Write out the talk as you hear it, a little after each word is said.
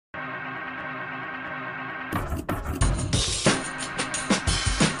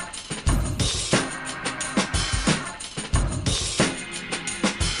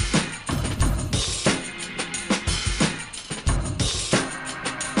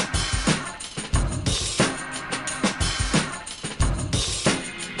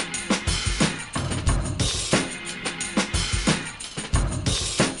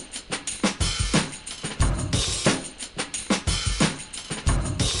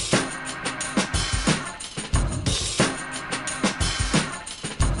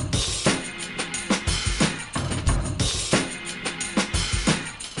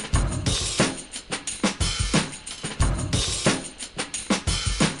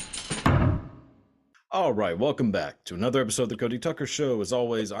All right, welcome back to another episode of the Cody Tucker Show. As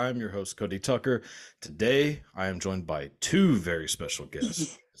always, I am your host, Cody Tucker. Today, I am joined by two very special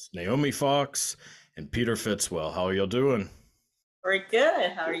guests. It's Naomi Fox and Peter Fitzwell. How are y'all doing? We're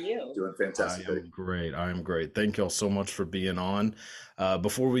good. How are you? Doing I fantastic. am great. I am great. Thank y'all so much for being on.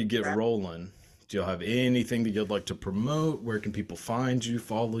 Before we get Sure. rolling, do y'all have anything that you'd like to promote? Where can people find you,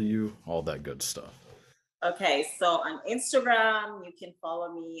 follow you, all that good stuff? Okay, so on Instagram, you can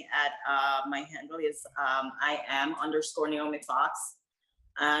follow me at my handle is I am underscore Naomi Fox.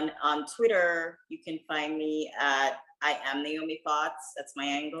 And on Twitter, you can find me at I am Naomi Fox. That's my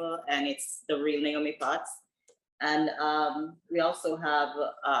angle, and it's the real Naomi Fox. And we also have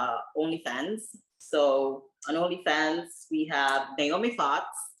OnlyFans. So on OnlyFans, we have Naomi Fox,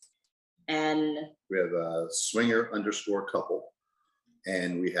 and We have a swinger underscore couple,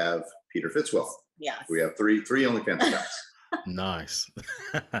 and we have Peter Fitzwell. yes. We have three OnlyFans accounts. Nice.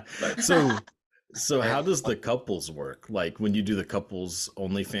 So, so how does the couples work? Like when you do the couples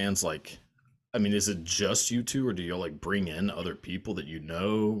OnlyFans, like, I mean, is it just you two, or do you like bring in other people that you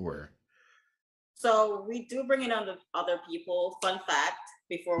know, or? So we do bring in other people. Fun fact: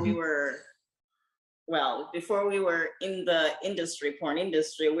 before we Mhm. were, before we were in the industry, porn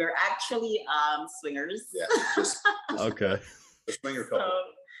industry, we were actually swingers. Yeah, just Okay. a swinger So couple.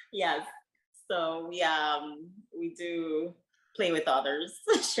 yes, so we do play with others.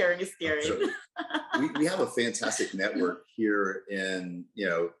 Sharing is scary. So we have a fantastic network here in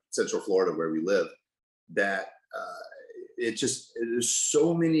Central Florida where we live. That there's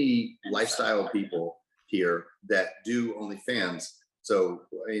so many lifestyle people here that do OnlyFans. So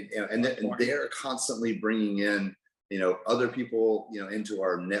and they're constantly bringing in other people into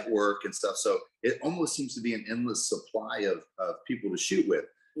our network and stuff. So it almost seems to be an endless supply of people to shoot with,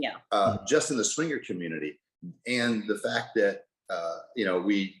 Yeah. just in the swinger community. And the fact that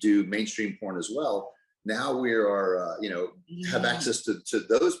we do mainstream porn as well. Now we are have access to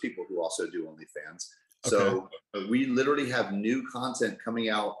those people who also do OnlyFans. So we literally have new content coming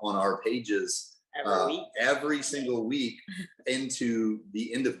out on our pages Every week. every single week into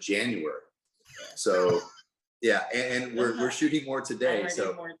the end of January. So yeah, and we're shooting more today. I'm ready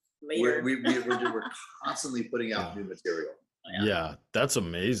So more we're, later. we're constantly putting out Yeah. new material. Yeah, that's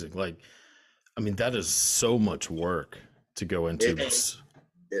amazing. Like, I mean, that is so much work to go into It- this.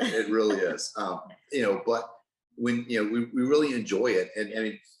 It really is. But when we really enjoy it,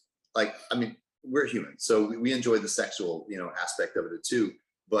 and we're human, so we enjoy the sexual aspect of it too.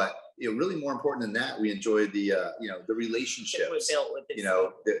 But really more important than that, we enjoy the the That we relationships built with this.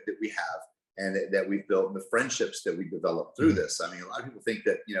 that we have and that we've built, and the friendships that we developed through Mhm. this. I mean, a lot of people think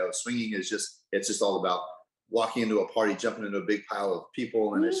that swinging is just all about walking into a party, jumping into a big pile of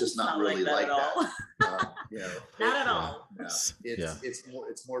people, and it's just not really like at all. that. Not at Yeah. all. No, Yeah.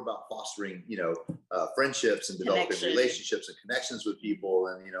 it's more about fostering friendships and developing Connection. relationships and connections with people,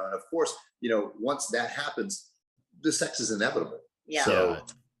 and and of course once that happens, the sex is inevitable. Yeah. So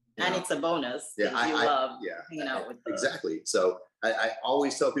And it's a bonus. yeah, because you love yeah, hanging out with the exactly. So I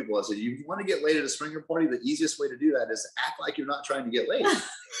always tell people, I said, you want to get laid at a swinger party, the easiest way to do that is act like you're not trying to get laid.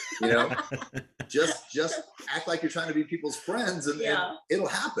 Just act like you're trying to be people's friends, and Yeah. it'll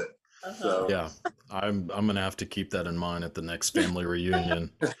happen. Uh-huh. So Yeah, I'm gonna have to keep that in mind at the next family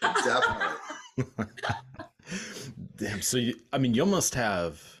reunion. definitely. Damn, so I mean, you must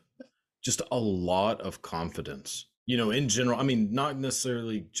have just a lot of confidence, in general. I mean, not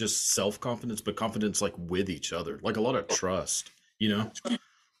necessarily just self-confidence, but confidence like with each other, like a lot of trust.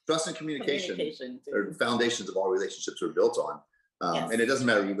 Trust and communication too. are the foundations of all relationships are built on. Yes. And it doesn't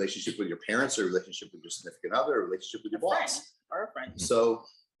matter relationship with your parents or relationship with your significant other or relationship with your A boss. friend or a friend. So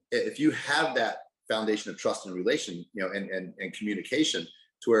if you have that foundation of trust and relation, and communication,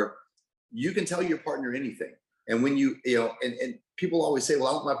 to where you can tell your partner anything. And when and people always say, well,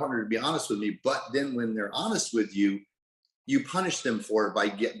 I want my partner to be honest with me. But then when they're honest with you, you punish them for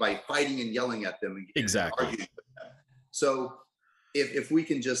it by fighting and yelling at them. And Exactly. arguing with them. So if we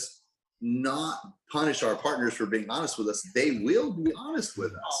can just not punish our partners for being honest with us, they will be honest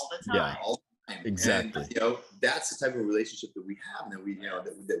with us All the time. Yeah. all the time. Exactly. And, that's the type of relationship that we have, and that we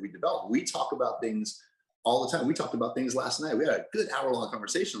that we develop. We talk about things all the time. We talked about things last night. We had a good hour-long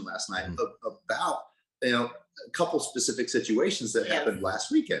conversation last night about a couple specific situations that Yes. happened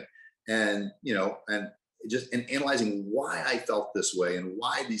last weekend, and and analyzing why I felt this way and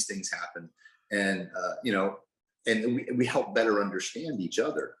why these things happened, and and we help better understand each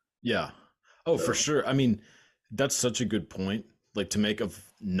other. Yeah. Oh, for So- sure. I mean, that's such a good point, like to make of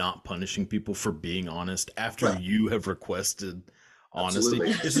not punishing people for being honest after Right. you have requested honesty. Absolutely.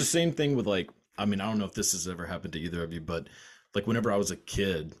 It's the same thing with like, I mean, I don't know if this has ever happened to either of you, but like whenever I was a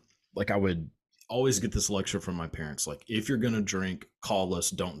kid, like I would always get this lecture from my parents, like, if you're gonna drink, call us,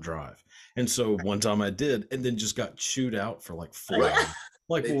 don't drive. And so one time I did, and then just got chewed out for like 4 Right. hours.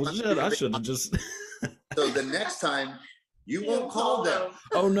 Like, They well, punish shit, you I for should have just. So the next time you won't call them.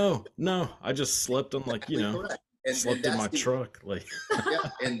 Oh no, I just slept on, like, Exactly correct. And slept in my truck, like. yeah,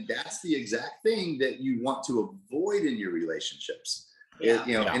 and that's the exact thing that you want to avoid in your relationships. Yeah.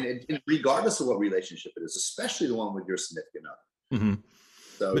 You know, Yeah. and regardless of what relationship it is, especially the one with your significant other. Mhm.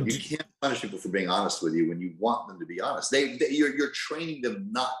 So But you can't punish people for being honest with you when you want them to be honest. You're training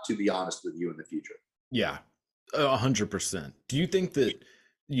them not to be honest with you in the future. Yeah, 100%. Do you think that,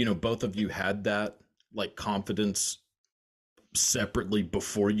 both of you had that, like, confidence separately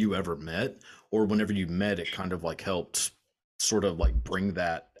before you ever met, or whenever you met, it kind of like helped sort of like bring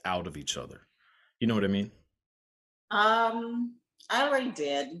that out of each other? You know what I mean? I already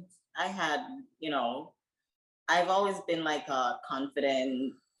did. I had, I've always been like a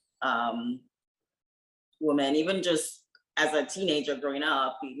confident woman, even just as a teenager growing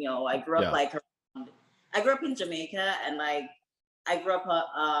up. I grew up Yeah. like I grew up in Jamaica, and like I grew up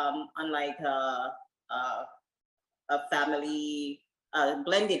on like a family,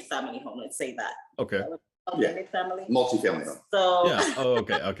 blended family home. Let's say that. Okay. A Yeah. blended family. Multifamily home. So Yeah. Oh,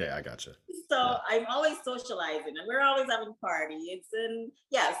 okay. I gotcha. so Yeah. I'm always socializing, and we're always having parties, and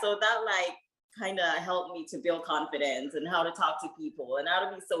yeah, so that like kind of helped me to build confidence and how to talk to people and how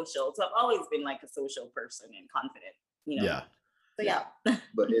to be social. So I've always been like a social person and confident, Yeah. So yeah.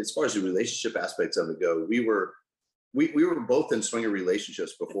 But as far as the relationship aspects of it go, we were both in swinger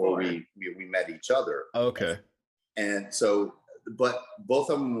relationships before we met each other. Okay. And so, but both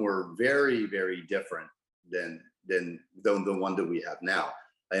of them were very, very different than the one that we have now.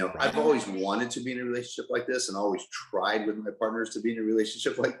 I've always wanted to be in a relationship like this, and always tried with my partners to be in a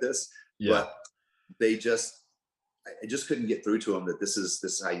relationship like this. Yeah. But I just couldn't get through to them that this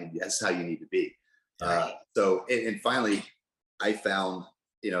is how you need to be. So and finally, I found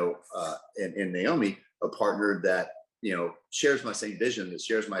in Naomi a partner that shares my same vision, that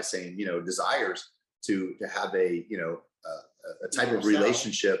shares my same desires to have a type of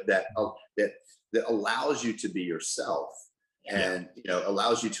relationship that allows you to be yourself, and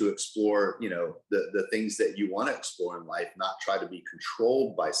allows you to explore the things that you want to explore in life, not try to be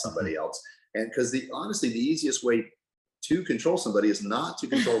controlled by somebody else. And because honestly the easiest way to control somebody is not to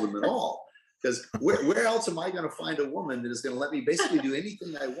control them at all. Because where else am I going to find a woman that is going to let me basically do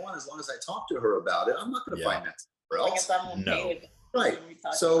anything I want as long as I talk to her about it? I'm not going to find that somewhere else. No. Right.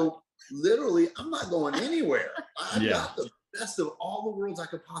 So literally, I'm not going anywhere. I've got the best of all the worlds I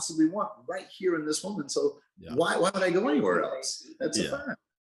could possibly want right here in this woman. So why would I go anywhere else? That's a fact.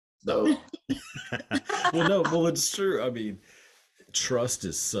 So well, it's true. I mean, trust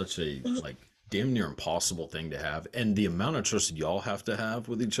is such a like damn near impossible thing to have, and the amount of trust y'all have to have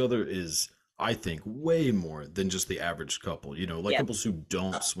with each other is, I think, way more than just the average couple. Like couples who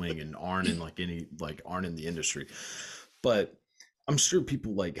don't swing and aren't in aren't in the industry. But I'm sure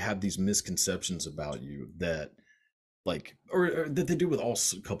people like have these misconceptions about you that or that they do with all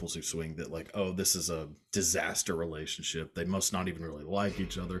couples who swing, that like, oh, this is a disaster relationship. They must not even really like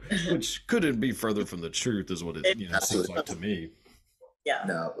each other, which couldn't be further from the truth, is what it seems like to me. Yeah.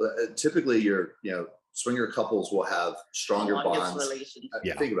 No, typically your swinger couples will have stronger bonds.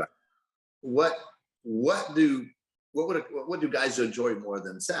 Think about it. What do guys enjoy more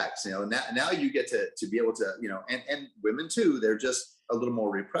than sex? Now you get to be able to and women too. They're just a little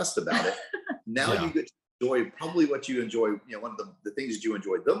more repressed about it. Now you get to enjoy probably what you enjoy. One of the things that you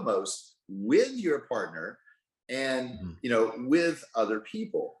enjoy the most with your partner, and with other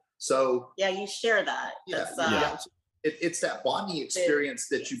people. So yeah, you share that. It's that bonding experience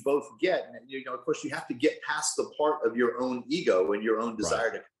that you both get, and of course you have to get past the part of your own ego and your own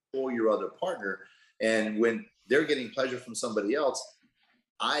desire to control your other partner. And when they're getting pleasure from somebody else,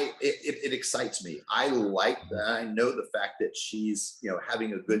 it excites me. I like that. I know the fact that she's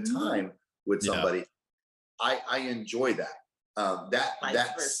having a good time with somebody. I enjoy that.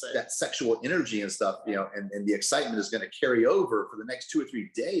 That sexual energy and stuff, and the excitement is going to carry over for the next 2 or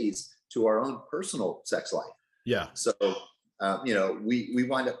 3 days to our own personal sex life. Yeah. So, we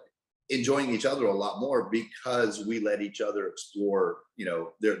wind up enjoying each other a lot more because we let each other explore,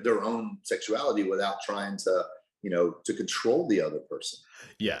 their own sexuality without trying to, to control the other person.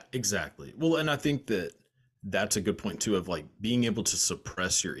 Yeah, exactly. Well, and I think that's a good point too, of like being able to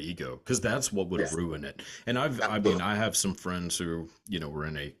suppress your ego, because that's what would ruin it. And I have some friends who, were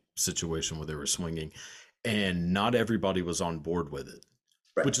in a situation where they were swinging, and not everybody was on board with it.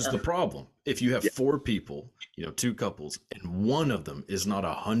 Right. Which is the problem. If you have 4 people, 2 couples, and one of them is not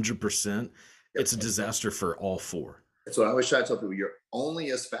 100%, it's a disaster for all 4. That's what I always try to tell people. You're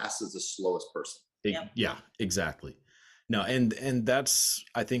only as fast as the slowest person. Yep. Yeah, exactly. No, and that's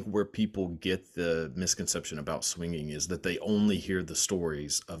I think where people get the misconception about swinging is that they only hear the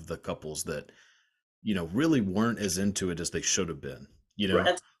stories of the couples that, really weren't as into it as they should have been. That's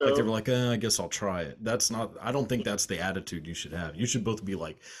Like they were true. like, I guess I'll try it. That's not, I don't think that's the attitude you should have. You should both be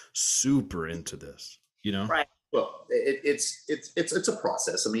like super into this, Right. Well, it's a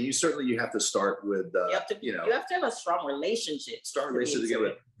process. I mean, you have to start with You have to have a strong relationship. start to be relationship into together.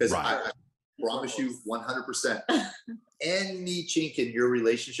 it. Because Right. I promise you 100%, any chink in your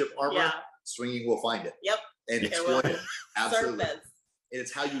relationship armor, Yeah. swinging will find it Yep. and It exploit will it. Absolutely. surface. And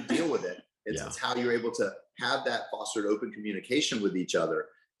it's how you deal with it. Yeah. It's how you're able to have that fostered open communication with each other,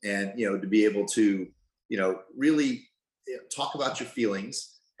 and to be able to really talk about your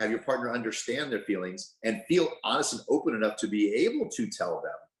feelings, have your partner understand their feelings, and feel honest and open enough to be able to tell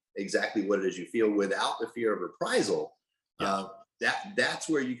them exactly what it is you feel without the fear of reprisal. Yeah. That's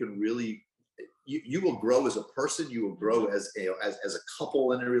where you can really you will grow as a person. You will grow as as a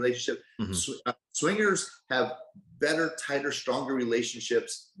couple in a relationship. Mhm. Swingers have better, tighter, stronger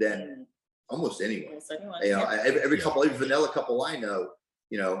relationships than Mm, almost anyone. yes, anyone. Every Yeah. couple, every vanilla couple I know,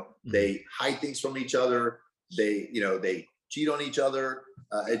 they hide things from each other. They cheat on each other.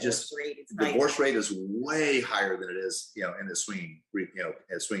 It just Divorce rate is high. divorce rate is way higher than it is, in the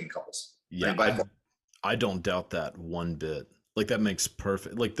as swinging couples. Yeah. By far. I don't doubt that one bit. Like that makes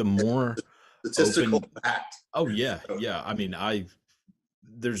perfect, like the more, Statistical open- fact. oh yeah. Yeah. I mean,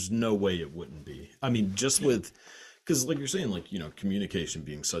 there's no way it wouldn't be. I mean, just with, because like you're saying, like, communication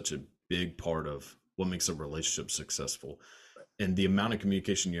being such a big part of what makes a relationship successful. And the amount of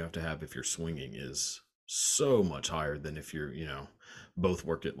communication you have to have if you're swinging is so much higher than if you're, both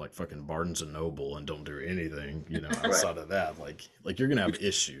work at like fucking Barnes and Noble and don't do anything, outside of that. Like you're gonna have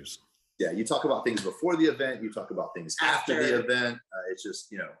issues. Yeah, you talk about things before the event. You talk about things after the After. event. It's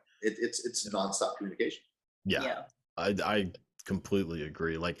just it's nonstop communication. Yeah. Yeah. I completely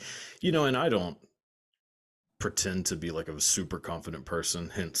agree. Like, and I don't pretend to be like a super confident person,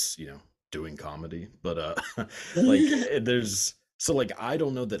 hence, doing comedy. But like like I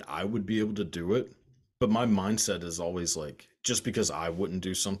don't know that I would be able to do it, but my mindset is always like, just because I wouldn't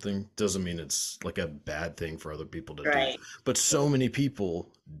do something doesn't mean it's like a bad thing for other people to do. Right. But so many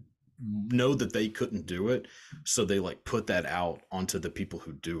people know that they couldn't do it, so they like put that out onto the people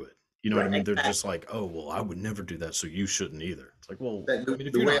who do it. You know what I Right. mean? They're just like, oh, well, I would never do that, so you shouldn't either. It's like, well, The- I mean,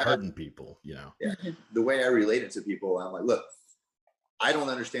 if the you're way not I- hurting people, The way I relate it to people, I'm like, look, I don't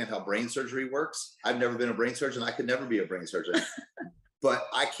understand how brain surgery works. I've never been a brain surgeon. I could never be a brain surgeon. But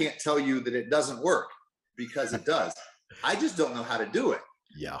I can't tell you that it doesn't work, because it does. I just don't know how to do it.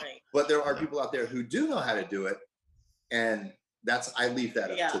 yeah, Right. But there are Yeah. people out there who do know how to do it, and I leave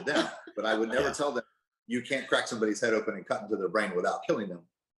that Yeah. up to them. But I would never Yeah. tell them you can't crack somebody's head open and cut into their brain without killing them,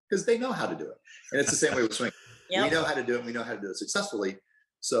 because they know how to do it. And it's the same way with swinging. Yep. We know how to do it. We know how to do it successfully.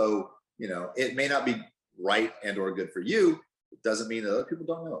 So it may not be right and or good for you. It doesn't mean that other people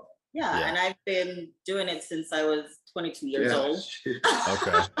don't know. Yeah. Yeah. And I've been doing it since I was 22 years Yeah. old.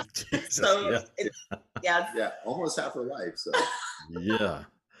 okay. Jesus, So yeah, it's, yeah. Yeah, almost half her life. So yeah.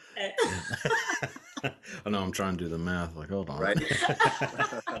 I know I'm trying to do the math. Like, hold on. right.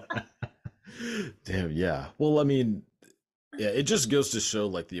 Damn, yeah. Well, I mean, yeah, it just goes to show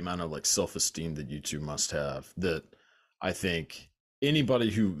like the amount of like self-esteem that you two must have, that I think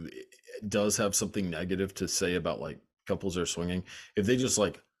anybody who does have something negative to say about like couples are swinging, if they just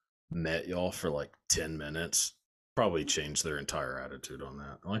like met y'all for like 10 minutes, probably change their entire attitude on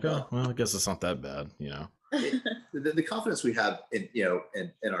that. Like, oh, well, I guess it's not that bad, The confidence we have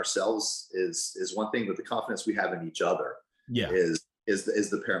in ourselves is one thing, but the confidence we have in each other Yeah. is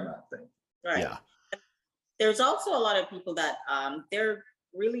the paramount thing. Right. Yeah. There's also a lot of people that they're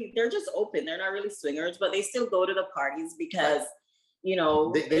just open. They're not really swingers, but they still go to the parties because They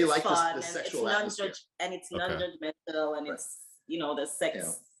it's like the fun and sexual it's atmosphere. and it's Okay. non-judgmental, and Right. it's the sex. You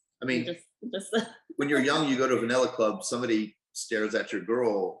know, I mean, just when you're young, you go to a vanilla club, somebody stares at your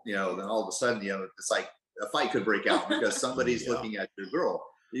girl, then all of a sudden, it's like a fight could break out because somebody's Yeah. looking at your girl.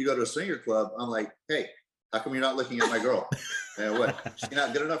 You go to a swinger club, I'm like, hey, how come you're not looking at my girl? What? She's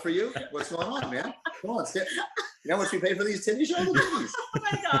not good enough for you? What's going on, man? Come on, you know how much we pay for these titty shows? Please. oh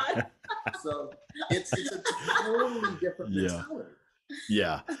my god. So it's a totally different Yeah. mentality.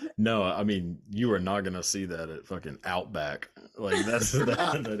 Yeah. No, I mean, you are not gonna see that at fucking Outback. Like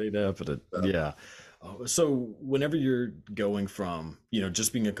that ain't happening. Yeah. So whenever you're going from,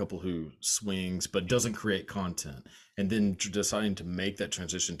 just being a couple who swings but doesn't create content, and then deciding to make that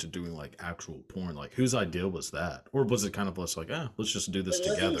transition to doing like actual porn, like whose idea was that? Or was it kind of less like, let's just do this It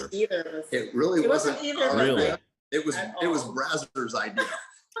wasn't together? either of us. It really It wasn't wasn't either our of us. Really? idea. It was At it was all. Brazzers' idea.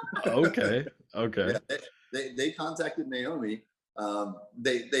 Okay. Okay. Yeah, they contacted Naomi. On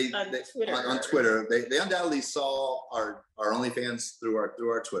Twitter. On Twitter. They undoubtedly saw our OnlyFans through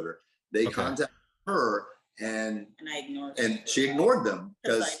our Twitter. They Okay. contacted her, and And I ignored them she ignored them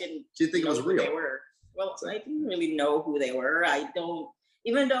because because I didn't she didn't think it know was who they real. were. Well, So- I didn't really know who they were.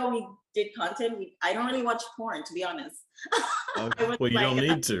 Even though we did content, I don't really watch porn, to be honest. Okay. I was Well, you don't like-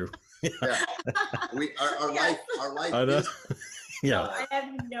 need to. Yeah, our Yeah. life I know. is Yeah. I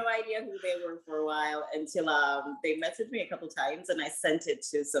had no idea who they were for a while until they messaged me a couple times, and I sent it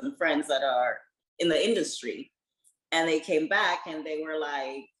to some friends that are in the industry, and they came back and they were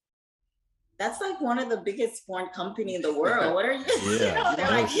like, "That's like one of the biggest porn company in the world. What are you?" Yeah. they're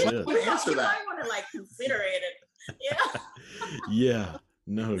Oh, like, shit. "You Answer that." might want to like consider it. And, Yeah.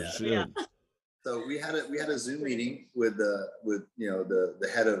 No Yeah. shit. Yeah. So we had a Zoom meeting with the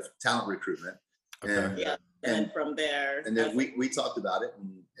head of talent recruitment, Okay. and Yeah. And then from there, and then we talked about it,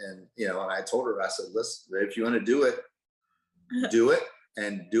 and and I told her, I said, listen, if you want to do it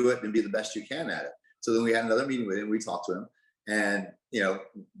and be the best you can at it. So then we had another meeting with him. We talked to him, and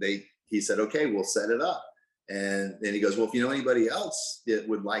he said, okay, we'll set it up. And then he goes, well, if you know anybody else that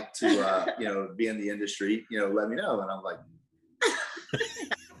would like to be in the industry, let me know. And I'm like,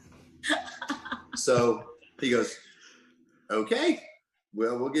 so he goes, okay,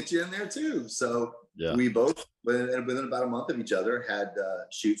 well, we'll get you in there too. So Yeah. we both, within about a month of each other, had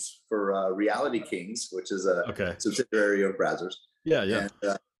shoots for Reality Kings, which is a Okay. subsidiary of Brazzers. Yeah. Yeah.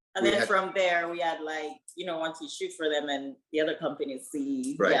 And, and we then had- from there, we had like, once you shoot for them and the other companies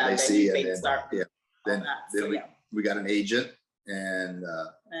see, Right, yeah, they then see, and they then start yeah, all then that. then So, we, yeah. we got an agent and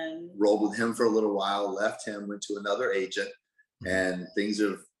And rolled with him for a little while, left him, went to another agent, and things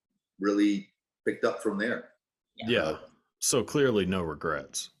have really picked up from there. Yeah. So clearly no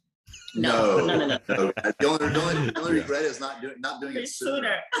regrets. No. The only regret is not doing it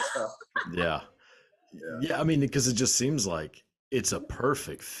sooner. So, Yeah. yeah. Yeah. I mean, because it just seems like it's a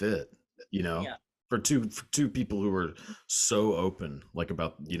perfect fit, Yeah. for two people who are so open, like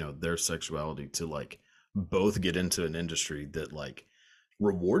about, their sexuality to like both get into an industry that like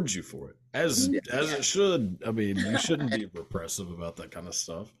rewards you for it as it should. I mean, you shouldn't be repressive about that kind of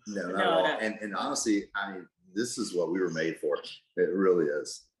stuff. No, not No, at all. no. And honestly, I mean, this is what we were made for. It really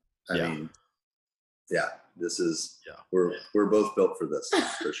is. I Yeah. mean, yeah, this is. Yeah. We're both built for this,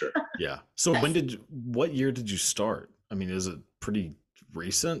 for sure. Yeah. So what year did you start? I mean, is it pretty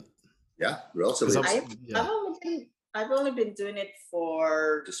recent? Yeah, relatively. 'Cause I've only been doing it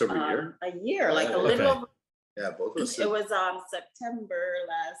for Just over a year? a year, like a Okay. little over. Yeah, both of us. It was September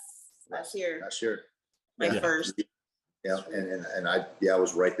last year, Last year. my Yeah. first. Yeah, and I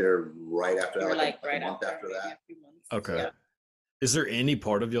was right there right after We that, were like like right a month after maybe that. a few months. Okay. Yeah. Is there any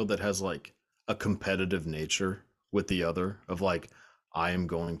part of you that has like a competitive nature with the other of like, I am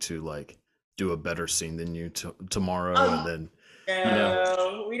going to like do a better scene than you tomorrow, and then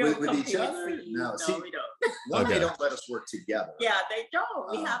No, we don't With each compete other? scenes. No, see- we don't. One, Okay. they don't let us work together. Yeah, they don't.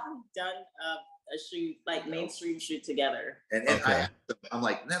 We Um, haven't done a shoot like mainstream shoot together. And Okay. I'm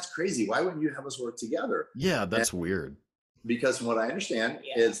like, that's crazy. Why wouldn't you have us work together? yeah, that's weird. Because from what I understand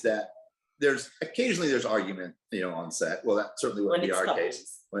Yeah. is that there's occasionally argument, on set. Well, that certainly When wouldn't be it's our couples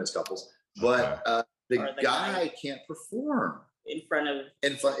case when it's couples. But the Or the guy guy. can't perform. in front of.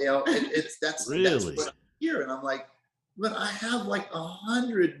 And that's Really? what I hear. And I'm like, but I have like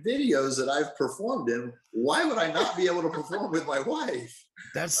 100 videos that I've performed in. Why would I not be able to perform with my wife?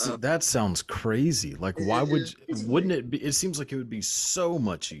 That sounds crazy. Like, why it's wouldn't it be? It seems like it would be so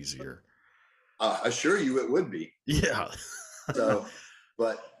much easier. I assure you it would be. Yeah. So,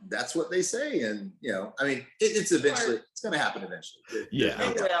 but that's what they say. And, I mean, it's going to happen eventually. Yeah.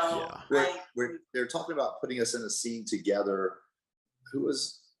 They will. Yeah. They're talking about putting us in a scene together. Who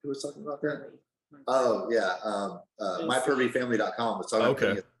was talking about that? Oh yeah. MyPervyFamily.com was talking about Okay.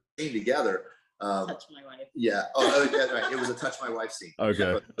 putting a scene together. Touch my wife. Yeah. Oh, yeah, right. It was a Touch My Wife scene.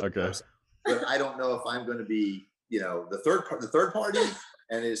 Okay. But- Okay. But I don't know if I'm going to be, the third party,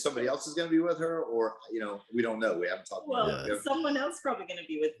 and is somebody else is going to be with her, or we don't know. We haven't talked Well, about it. someone else probably going to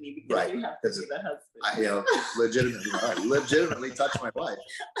be with me because Right, you have to because be the husband. I legitimately touch my wife.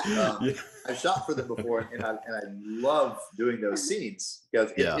 Yeah. I've shot for them before, and I love doing those scenes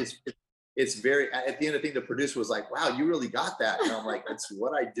because Yeah. it's very. At the end of the thing, the producer was like, "Wow, you really got that," and I'm like, "It's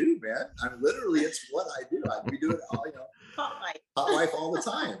what I do, man. It's what I do. We do it all, Hot wife. hot wife all the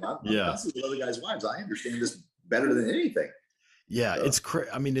time. I'm Yeah. constantly with other guys' wives. I understand this better than anything." Yeah, So- it's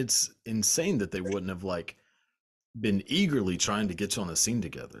I mean, it's insane that they wouldn't have like been eagerly trying to get you on a scene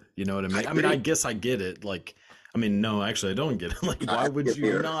together. You know what I mean? I mean, I agree. guess I get it. Like, I mean, no, actually, I don't get it. Like, I why would get you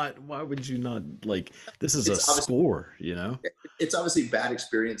here. not? Why would you not? Like, this is a It's obviously score, you know? it's obviously bad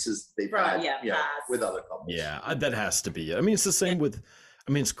experiences they've Right, had, yeah, you know, past. with other couples. Yeah, that has to be it. I mean, it's the same with.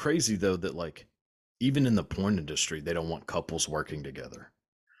 I mean, it's crazy though that like, even in the porn industry, they don't want couples working together.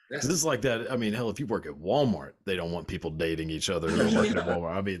 Yes. This is like that. I mean, hell, if you work at Walmart, they don't want people dating each other who are working at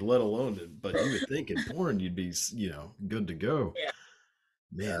Walmart. I mean, let alone it. But you would think in porn, you'd be, good to go. Yeah.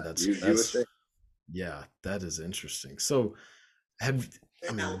 Man, that's you would that's think. yeah, that is interesting. So, I mean,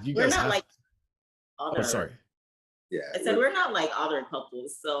 you We're guys not have. like other. Oh, sorry. Yeah. I said we're not like other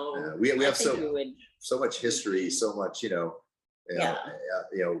couples, so we I have think we would so much history, so much, Yeah.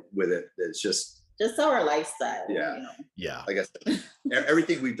 with it. It's just, our lifestyle. Yeah. You know. Yeah, like I said,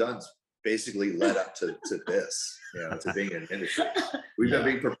 everything we've done's basically led up to this, to being in an industry. We've Yeah. been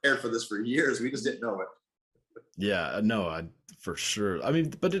being prepared for this for years. We just didn't know it. yeah, no, for sure. I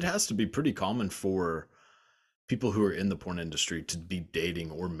mean, but it has to be pretty common for people who are in the porn industry to be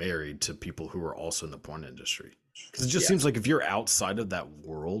dating or married to people who are also in the porn industry. Because it just Yeah. seems like if you're outside of that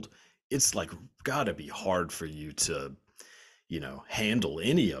world, it's like gotta be hard for you to, handle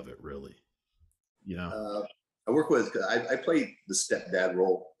any of it really. You know? I work with, I play the stepdad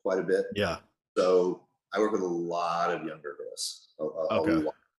role quite a bit. Yeah. So I work with a lot of younger girls, Okay.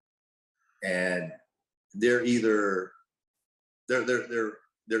 lot. And they're either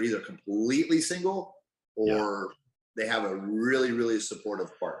they're either completely single or they have a really, really supportive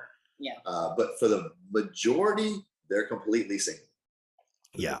partner. Yeah. But for the majority, they're completely single.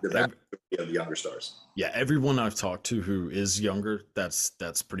 Yeah. The vast majority of the younger stars. Yeah, everyone I've talked to who is younger, that's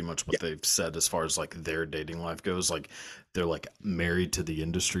pretty much what they've said as far as like their dating life goes. Like they're like married to the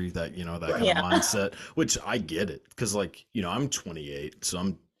industry, that that kind Yeah. of mindset, which I get it because like I'm 28, so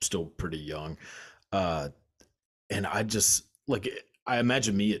I'm still pretty young, and I just like I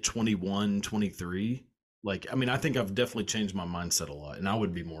imagine me at 21, 23. Like I mean, I think I've definitely changed my mindset a lot, and I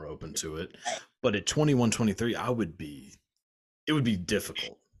would be more open to it. But at 21, 23, it would be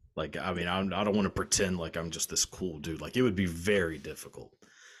difficult. Like, I mean, I don't want to pretend like I'm just this cool dude. Like, it would be very difficult.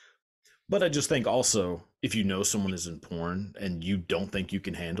 But I just think also, if you know someone is in porn and you don't think you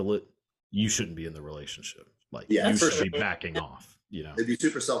can handle it, you shouldn't be in the relationship. Like, Yeah, you for should be sure. backing off, It'd be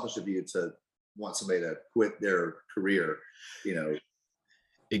super selfish of you to want somebody to quit their career,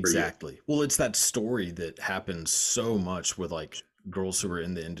 Exactly. Well, it's that story that happens so much with like girls who are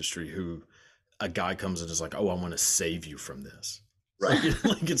in the industry who a guy comes in and is like, oh, I want to save you from this. right?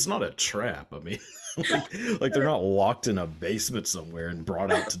 Like it's not a trap. I mean, like they're not locked in a basement somewhere and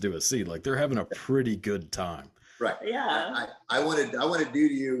brought out to do a scene. Like they're having a pretty good time. Right. Yeah. I want to do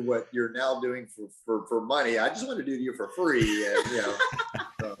to you what you're now doing for money. I just want to do to you for free.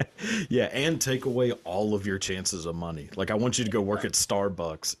 So. Yeah, and take away all of your chances of money. Like I want you to go work at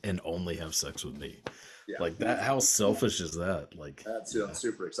Starbucks and only have sex with me. Yeah. Like that. How selfish is that? Like That's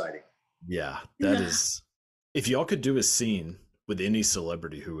super exciting. yeah, that is. If y'all could do a scene with any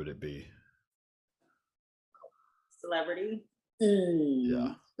celebrity, who would it be? Celebrity.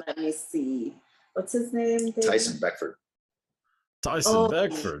 Yeah. Let me see. What's his name? David? Tyson Beckford. Tyson Oh,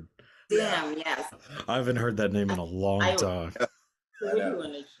 Beckford. Damn. Yes. I haven't heard that name in a long I- time. Who I do know. you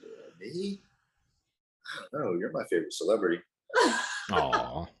want to choose? Me? I don't know. You're my favorite celebrity.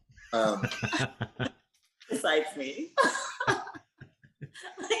 Aw. Besides me.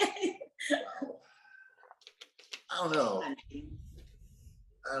 I don't know.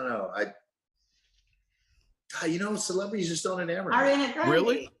 Celebrities just don't enamor me. Ariana Grande.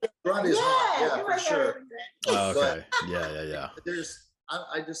 Really? Grande is hot, yeah, you for like sure. Ariana Grande. Okay. Yeah.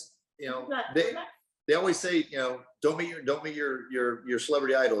 I just, We're not- they always say, don't meet your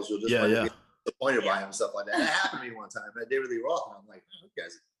celebrity idols. You'll just Yeah. be disappointed by him and stuff like that. That happened to me one time. I met David Lee Roth, and I'm like, oh, that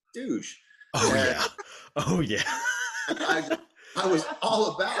guy's a douche. Oh Yeah. yeah. Oh yeah. I was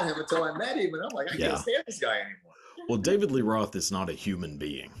all about him until I met him, and I'm like, I Yeah. can't stand this guy anymore. Well, David Lee Roth is not a human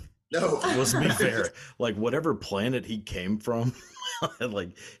being. No, Let's be fair. Like whatever planet he came from,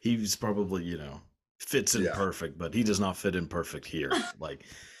 like he's probably, fits in Yeah. perfect, but he does not fit in perfect here. Like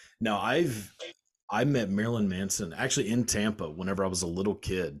now I met Marilyn Manson actually in Tampa whenever I was a little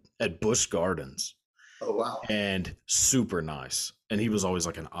kid at Busch Gardens. Oh wow. And super nice. And he was always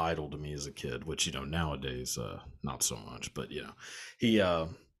like an idol to me as a kid, which nowadays not so much, but he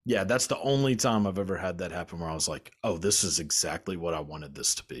yeah, that's the only time I've ever had that happen where I was like, oh, this is exactly what I wanted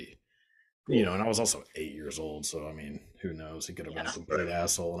this to be. And I was also 8 years old, so I mean, who knows? He could have been a complete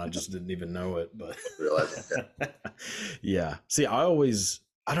asshole and I just didn't even know it. But Realize it. yeah. See, I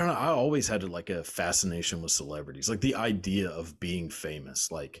don't know, I always had like a fascination with celebrities, like the idea of being famous.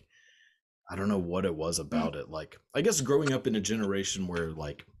 Like I don't know what it was about it. Like I guess growing up in a generation where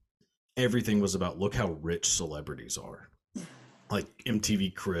like everything was about look how rich celebrities are, like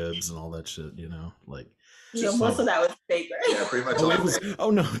MTV Cribs and all that shit. You know, like most of that was fake, right? Yeah, pretty much. oh, all it was. fake. Oh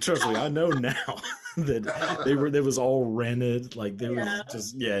no, trust me, I know now that they was all rented. Like they was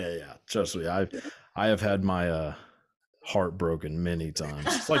just yeah. Trust me, I have had my heart broken many times.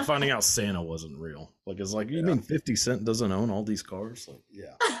 It's like finding out Santa wasn't real. Like it's like you mean 50 Cent doesn't own all these cars? Like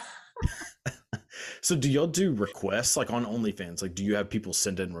yeah. So do y'all do requests like on OnlyFans? Like do you have people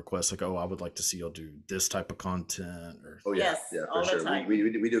send in requests like, oh, I would like to see y'all do this type of content or Oh yeah, Yes, yeah, all for the sure. time. We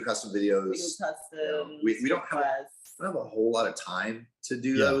do custom videos. We do custom. we don't have- requests. I don't have a whole lot of time to do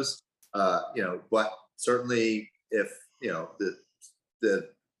Yeah. those, you know, but certainly if, you know, the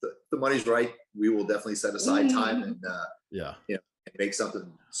money's right, we will definitely set aside time and, yeah. and make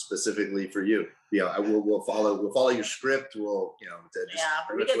something specifically for you. You know, we'll follow your script. We'll, you know, just Yeah,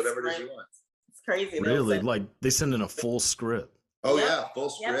 pretty we much get whatever it is you script. want. It's crazy. They'll Really? send- Like they send in a full script. Oh Yep. yeah,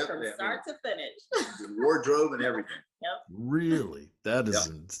 full yeah, script, from yeah, start to finish. the wardrobe and everything. Really? That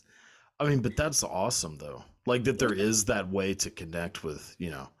is I mean, but that's awesome though. Like that there is that way to connect with, you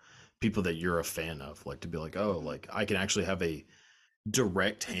know, people that you're a fan of. Like to be like, oh, like I can actually have a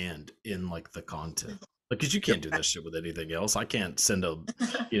direct hand in like the content. Like, cause you can't do this shit with anything else. I can't send a,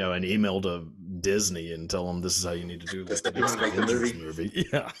 you know, an email to Disney and tell them this is how you need to do like the You wanna next make a Avengers movie? movie.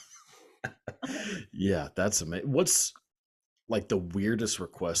 Yeah. Yeah, that's amazing. What's like the weirdest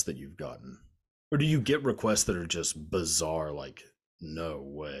request that you've gotten? Or do you get requests that are just bizarre, like, no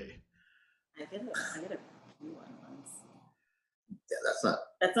way? I get a few ones. Yeah,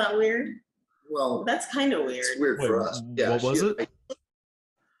 That's not weird. well, That's kind of weird. it's weird Wait, for us. Yeah, what was it?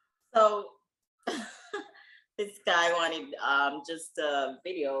 So this guy wanted just a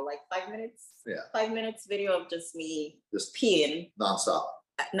video, like 5 minutes. Yeah. 5 minutes video of just me Just peeing nonstop.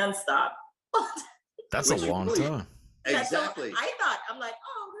 nonstop. That's Which a is long really- time. Yeah, so Exactly. I'm like,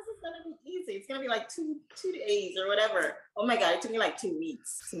 oh, this is gonna be easy. It's gonna be like two days or whatever. Oh my god, it took me like 2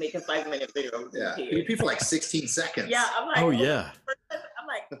 weeks to make a 5 minute video. Of me Yeah, peeing. you pee for like 16 seconds. Yeah, I'm like, Oh yeah. I'm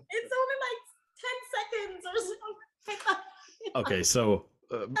like, it's only like 10 seconds or something. Okay, so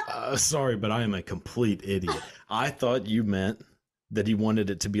sorry, but I am a complete idiot. I thought you meant that he wanted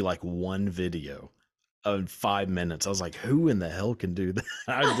it to be like one video of 5 minutes. I was like, who in the hell can do that?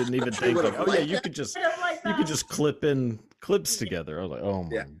 I didn't even think like, oh yeah, you could just clip in clips together. I was like, oh my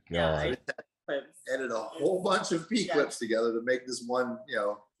Yeah. god. Yeah, Edit a whole bunch of pee Yeah. clips together to make this one, you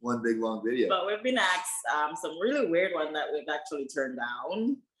know, one big long video. but we've been asked some really weird one that we've actually turned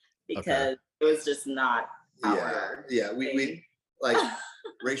down because it was just not Yeah, our yeah, we thing. like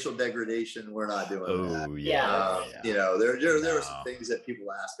racial degradation. We're not doing that. Oh yeah. You know, there are No. some things that people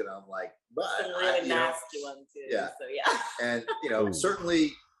ask, and I'm like, but Some I- really you know, nasty one too. yeah. So yeah. and you know, Ooh.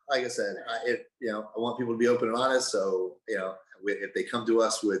 certainly, like I said, I want people to be open and honest. So you know, if they come to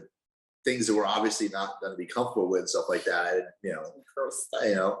us with things that we're obviously not going to be comfortable with, stuff like that, Gross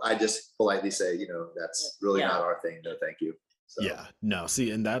stuff. I just politely say, you know, that's really Yeah. not our thing. No, thank you. So, Yeah. No,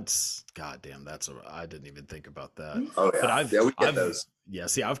 see, and that's goddamn, I didn't even think about that. Oh yeah. But yeah, we get I've those. yeah,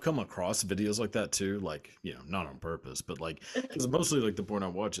 see, I've come across videos like that too, like, you know, not on purpose, but like, because mostly like the porn I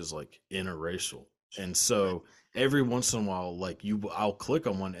watch is like interracial. And so every once in a while, like I'll click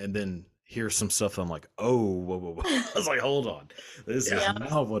on one and then hear some stuff. I'm like, oh, whoa. I was like, hold on. This Yeah. is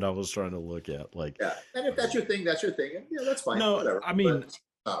not what I was trying to look at. Like, Yeah, and if that's your thing, that's your thing. And, yeah, that's fine. No, whatever. I mean, But it's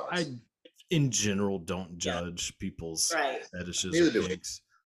not I, us. in general, don't judge people's Right. fetishes Neither or do we. kinks,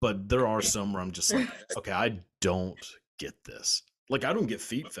 but there are some where I'm just like, okay, I don't get this. Like, I don't get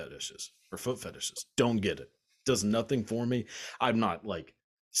feet fetishes or foot fetishes. Don't get it. Does nothing for me. I'm not like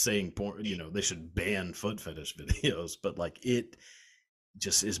saying porn, you know, they should ban foot fetish videos, but like it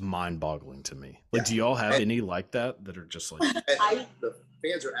just is mind boggling to me. Like, Yeah. do y'all have And- any like that that are just like And the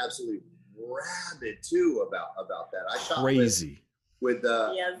fans are absolutely rabid too about that. I shot crazy? with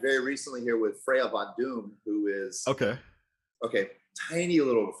Yes. very recently here with Freya Von Doom, who is Okay. tiny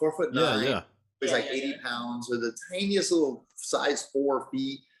little 4'9". Yeah. Weighs Yeah, like yeah, 80 yeah. pounds with the tiniest little size 4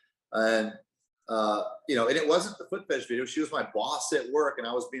 feet. And, you know, and it wasn't the foot fetish video. She was my boss at work and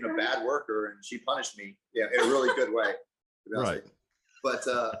I was being a bad worker and she punished me in a really good way. to be honest Right. with you. But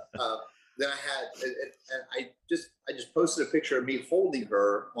then I had, and I just posted a picture of me holding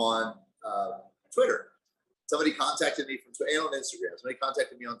her on Twitter. Somebody contacted me from Twitter and on Instagram. Somebody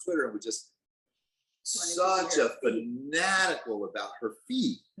contacted me on Twitter and was just Wanted to such see a her feet. fanatical about her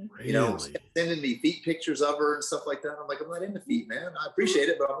feet. Really? You know, sending me feet pictures of her and stuff like that. I'm like, I'm not into feet, man. I appreciate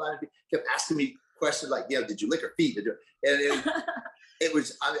it, but I'm not into feet. Kept asking me questions like, yeah, did you lick her feet? And it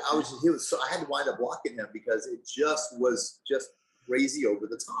was, I had to wind up blocking him because it just was just crazy over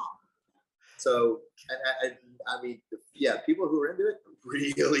the top. So, I mean, yeah, people who are into it are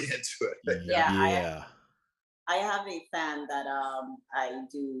really into it. Yeah, Yeah. I have a fan that I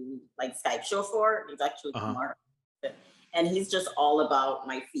do like Skype show for. He's actually Uh-huh. Kumar, and he's just all about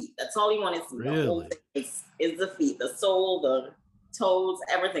my feet. That's all he want to see. The whole Really? thing is the feet, the sole, the toes,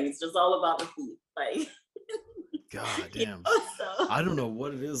 everything. It's just all about the feet. Like, God you damn. know, so I don't know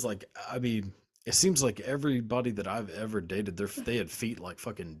what it is. Like, I mean, it seems like everybody that I've ever dated, they had feet like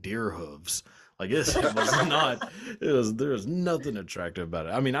fucking deer hooves. Like it was not. There's nothing attractive about it.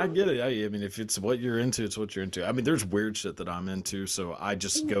 I mean, I get it. I mean, if it's what you're into, it's what you're into. I mean, there's weird shit that I'm into, so I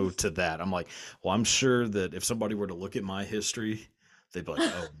just go to that. I'm like, well, I'm sure that if somebody were to look at my history, they'd be like,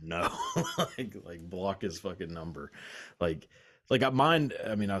 oh no, like block his fucking number, like. Like mine,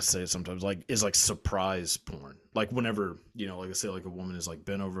 I mean, I say it sometimes, like is like surprise porn. Like whenever, like I say, like a woman is like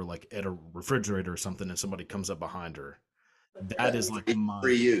bent over like at a refrigerator or something, and somebody comes up behind her. That is like my.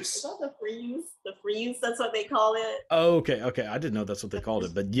 Free is use. that the free use? The free use, that's what they call it. Oh, okay. I didn't know that's what they called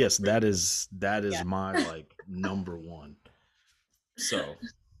it, but yes, that is Yeah. my like number one. So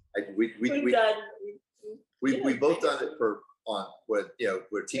We We've done we both done it for on what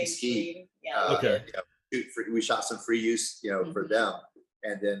we're team ski. mainstream. Yeah. Okay. We shot some free use for them,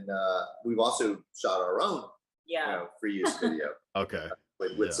 and then we've also shot our own Yeah. free use video okay,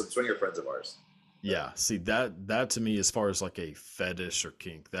 with Yeah. some swinger friends of ours. yeah. See that to me, as far as like a fetish or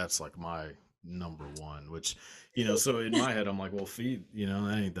kink, that's like my number one. Which so in my head, I'm like, well, feet,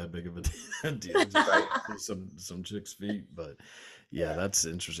 that ain't that big of a deal. Just Right. some chicks' feet, but yeah, that's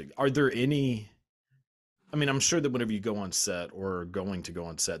interesting. Are there any? I mean, I'm sure that whenever you go on set or going to go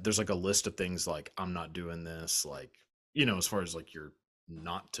on set, there's like a list of things like I'm not doing this, like as far as like your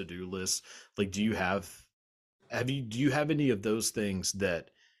not to do list. Like, do you have any of those things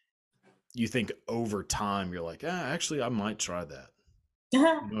that you think over time you're like, actually, I might try that. You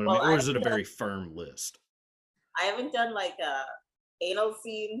know what I mean? Well, Or is it a very firm list? I haven't done like a anal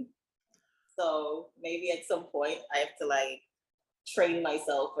scene, so maybe at some point I have to like train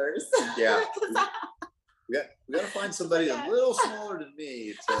myself first. Yeah. 'Cause I- We gotta find somebody a little smaller than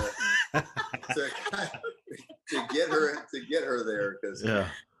me to get her there because Yeah.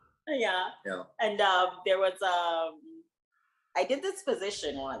 yeah. Yeah. And there was I did this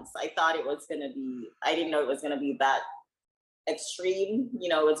position once. I thought it was gonna be. I didn't know it was gonna be that extreme.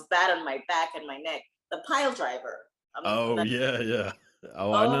 It's bad on my back and my neck. The pile driver. Oh yeah.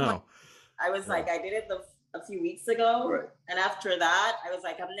 Oh, I Oh my- know. I was Yeah. like, I did it a few weeks ago, Right. and after that, I was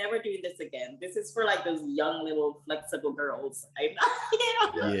like, I'm never doing this again. This is for like those young little flexible girls. I'm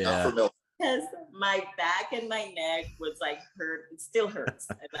not, Yeah. Not for milk. because my back and my neck was like hurt. It still hurts.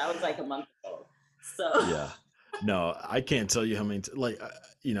 And that was like a month ago. So Yeah. No, I can't tell you how many,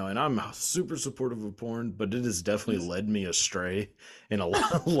 and I'm super supportive of porn, but it has definitely led me astray in a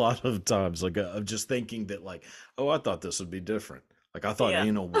lot of times. Like, of just thinking that, like, oh, I thought this would be different. Like, I thought Yeah.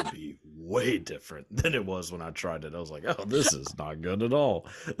 anal would be way different than it was when I tried it. I was like, oh, this is not good at all.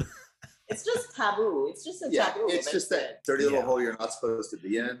 it's just taboo. It's just a Yeah, taboo. it's That's just that it. dirty little Yeah. hole you're not supposed to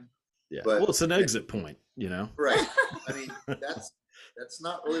be in. Yeah. But- Well, it's an exit point, Right. I mean, that's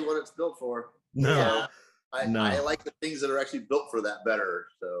not really what it's built for. No. Yeah. No. I like the things that are actually built for that better.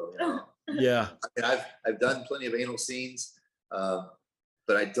 So Yeah. I mean, I've done plenty of anal scenes,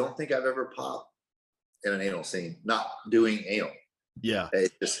 but I don't think I've ever popped in an anal scene. Not doing anal. Yeah.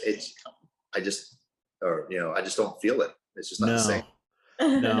 I just don't feel it. It's just not the same.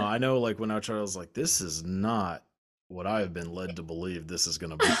 No, I know, like, when I tried, I was like, this is not what I have been led to believe this is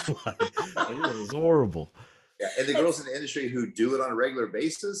going to be like. It was horrible. Yeah, and the girls in the industry who do it on a regular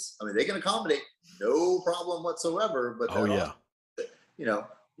basis, I mean, they can accommodate no problem whatsoever. But Oh, then yeah. also,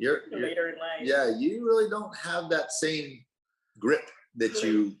 you're Later in life. yeah, you really don't have that same grip that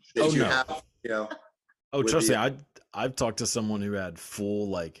you Oh, no. have. Oh, with trust me, the- I've talked to someone who had full,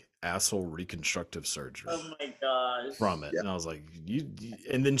 like, asshole reconstructive surgery Oh my gosh. from it. Yeah. And I was like,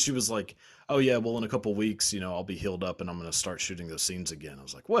 and then she was like, oh, yeah, well, in a couple weeks, I'll be healed up and I'm going to start shooting those scenes again. I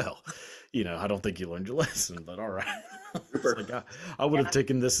was like, well, I don't think you learned your lesson, but all right. It's Super. like, I would have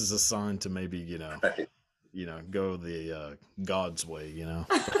taken this as a sign to maybe, Right. go the God's way,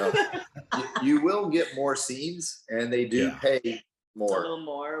 You will get more scenes, and they do Yeah. pay A more. little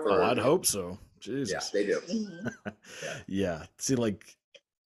more. For- Oh, I'd hope so. Yeah, Jesus. they do. Mhm. Yeah. See, like,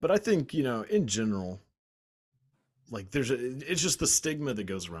 but I think, in general, like, it's just the stigma that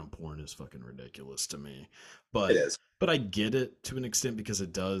goes around porn is fucking ridiculous to me. But It is. but I get it to an extent because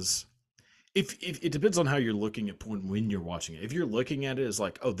it does. If it depends on how you're looking at porn when you're watching it. If you're looking at it as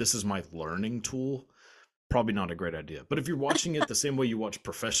like, oh, this is my learning tool, probably not a great idea. But if you're watching it the same way you watch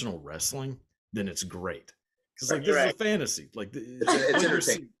professional wrestling, then it's great. Because like this is a Right. fantasy. Like It's what you're entertaining.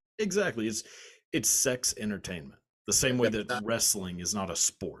 seeing- Exactly. It's sex entertainment. The same way that wrestling is not a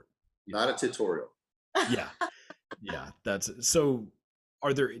sport. Not a tutorial. Yeah. Yeah. That's so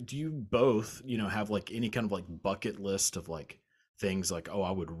do you both, have like any kind of like bucket list of like things like, oh,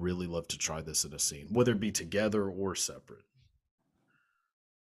 I would really love to try this in a scene, whether it be together or separate?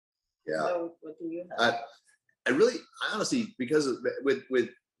 Yeah. So what do you have? I honestly, because with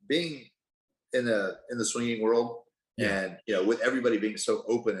being in the swinging world, Yeah. and with everybody being so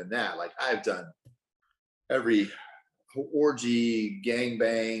open in that, like I've done every orgy,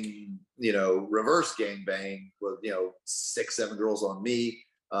 gangbang, reverse gangbang with 6, 7 girls on me.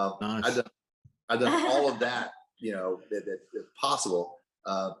 Nice. I've done all of that, that's possible.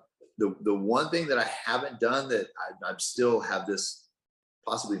 The one thing that I haven't done that I still have this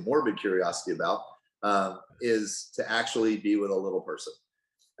possibly morbid curiosity about, is to actually be with a little person.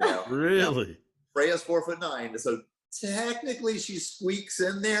 Really? Freya's 4'9", so technically she squeaks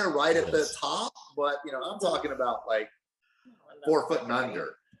in there right at the top, but I'm talking about like 4 foot and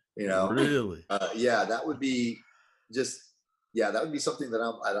under. Really? Yeah, that would be that would be something that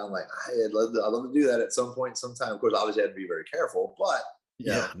I'm like, I'd love to do that at some point, sometime. Of course, obviously I had to be very careful, but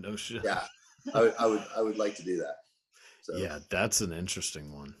no shit. yeah, I would like to do that. So yeah, that's an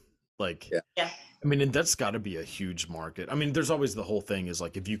interesting one. Like, Yeah. I mean, and that's got to be a huge market. I mean, there's always the whole thing is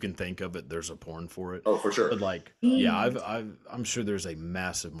like, if you can think of it, there's a porn for it. Oh, for sure. But like, yeah, I'm sure there's a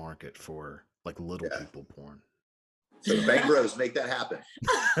massive market for like little people porn. So the Bang Bros make that happen.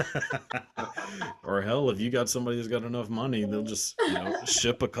 Or hell, if you got somebody who's got enough money, they'll just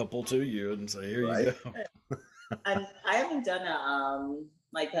ship a couple to you and say, here you go. And I haven't done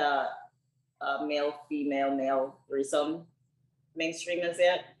like a male female threesome mainstream as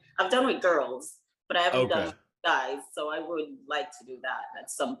yet. I've done with girls, but I haven't done with guys. So I would like to do that at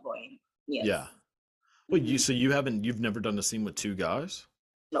some point. Yes. Yeah. Well, you've never done a scene with 2 guys?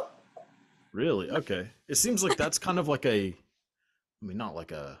 No. Really? Okay. It seems like that's kind of like not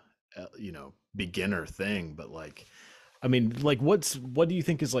like a beginner thing, but like, I mean, like what do you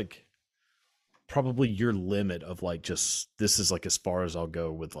think is like probably your limit of like, just, this is like as far as I'll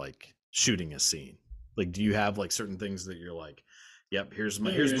go with like shooting a scene? Like, do you have like certain things that you're like, yep, here's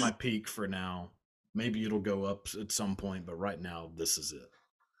my peak for now. Maybe it'll go up at some point, but right now this is it.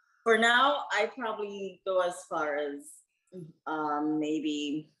 For now, I probably go as far as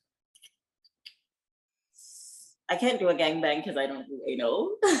maybe I can't do a gangbang because I don't do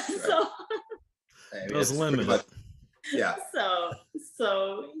anal. So does limit it. Yeah.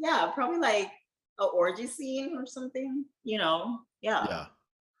 So yeah, probably like an orgy scene or something. Yeah. Yeah.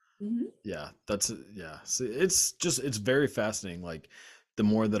 Mm-hmm. Yeah, See, it's very fascinating. Like, the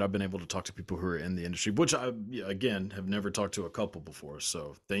more that I've been able to talk to people who are in the industry, which I again have never talked to a couple before,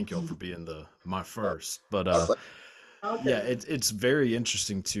 so thank y'all for being my first. But yeah, it's very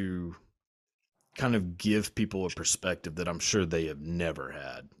interesting to kind of give people a perspective that I'm sure they have never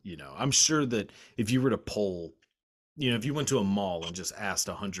had. I'm sure that if you were to poll, if you went to a mall and just asked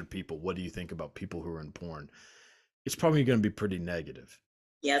 100 people, what do you think about people who are in porn? It's probably going to be pretty negative.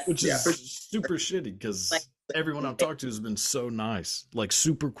 Yes. Which is super shitty, because everyone I've talked to has been so nice, like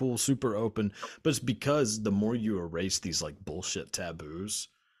super cool, super open. But it's because the more you erase these like bullshit taboos,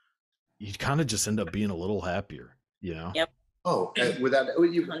 you kind of just end up being a little happier, Yep. Oh, without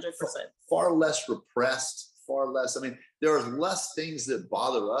you, 100%. Far less repressed, far less. I mean, there are less things that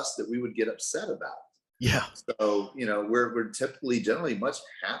bother us that we would get upset about. Yeah. So, we're typically generally much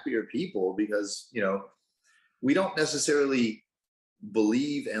happier people because, we don't necessarily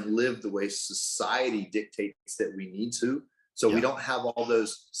believe and live the way society dictates that we need to. So we don't have all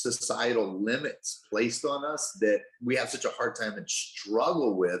those societal limits placed on us that we have such a hard time and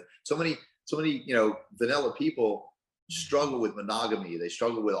struggle with. So many, vanilla people struggle with monogamy. They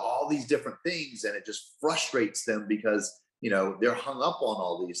struggle with all these different things, and it just frustrates them because, they're hung up on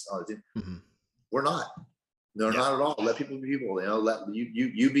all these things. Mm-hmm. We're not. No, not at all. Let people be people. Let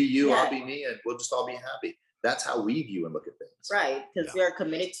you be you, I'll be me, and we'll just all be happy. That's how we view and look at things. Right, because we're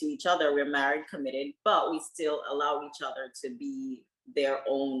committed to each other. We're married, committed, but we still allow each other to be their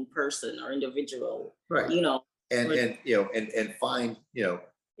own person or individual. Right. And find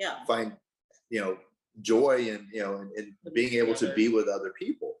joy and being able to be with other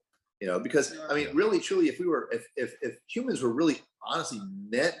people. Because I mean, really, truly, if humans were really honestly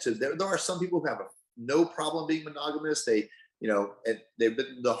meant to, there are some people who have no problem being monogamous. And they've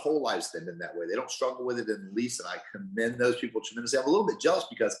been the whole lives been that way. They don't struggle with it in the least, and I commend those people tremendously. I'm a little bit jealous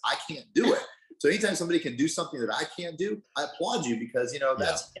because I can't do it. So anytime somebody can do something that I can't do, I applaud you because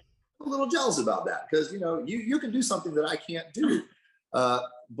that's I'm a little jealous about that because you can do something that I can't do.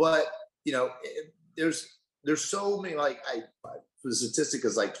 But there's so many, like the statistic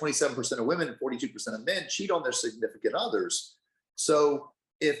is like 27% of women and 42% of men cheat on their significant others. So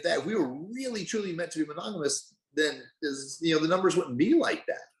if we were really truly meant to be monogamous, then the numbers wouldn't be like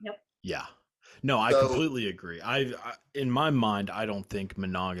that. Yep. Yeah. No, I completely agree. In my mind, I don't think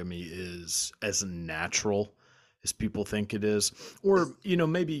monogamy is as natural as people think it is, or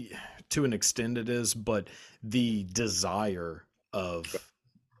maybe to an extent it is, but the desire of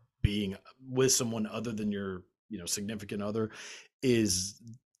being with someone other than your significant other is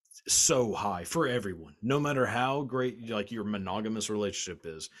so high for everyone, no matter how great like your monogamous relationship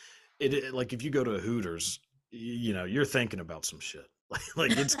is. It like if you go to a Hooters, you're thinking about some shit.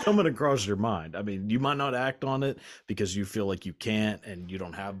 Like it's coming across your mind. I mean, you might not act on it because you feel like you can't and you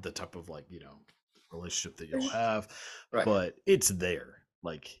don't have the type of relationship that you'll have, right. But it's there.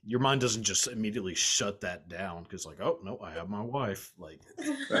 Like your mind doesn't just immediately shut that down because like, oh no, I have my wife. Like,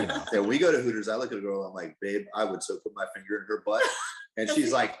 right. Yeah, we go to Hooters. I look at a girl. I'm like, babe, I would so put my finger in her butt, and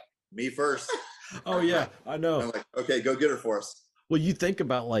she's like, me first. Oh yeah, I know. I'm like, okay, go get her for us. Well, you think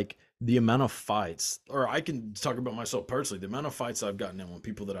about like the amount of fights, or I can talk about myself personally, the amount of fights I've gotten in with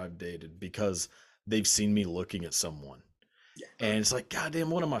people that I've dated because they've seen me looking at someone. Yeah. And it's like, goddamn,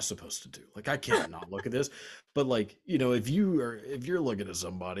 what am I supposed to do? Like, I can't not look at this. But like, if you're looking at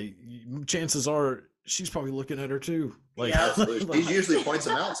somebody, chances are she's probably looking at her too. Like, yeah, he usually points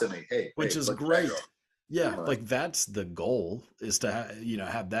them out to me. Hey, which is great. Yeah, like that's the goal is to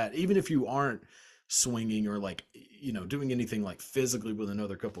have that, even if you aren't swinging or like doing anything like physically with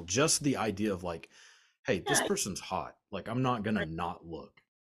another couple, just the idea of like, hey, this person's hot, like I'm not gonna not look,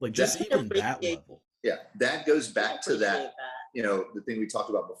 like just even that level. Yeah, that goes back to that the thing we talked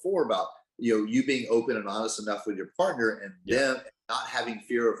about before about you being open and honest enough with your partner and them not having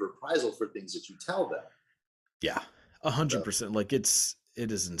fear of reprisal for things that you tell them. Yeah, 100%. Like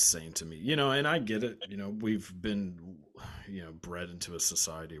it is insane to me, and I get it. We've been, bred into a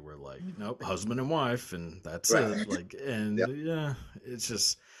society where like, nope, husband and wife, and that's right. It. Like, and yeah, it's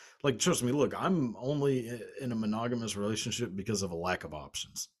just like, trust me, look, I'm only in a monogamous relationship because of a lack of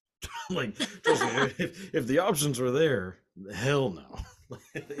options. Like, trust me, if the options were there, hell no.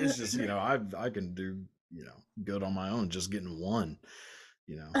 It's just, I can do, good on my own, just getting one,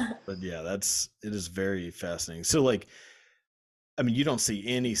 but yeah, it is very fascinating. So like, I mean, you don't see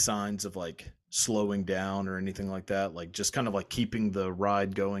any signs of like slowing down or anything like that. Like just kind of like keeping the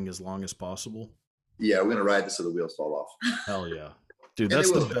ride going as long as possible. Yeah, we're gonna ride this till the wheels fall off. Hell yeah, dude,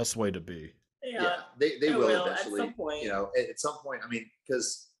 that's the best way to be. Yeah, they will eventually. At some point. At some point. I mean,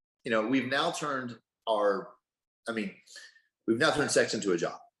 because we've now turned sex into a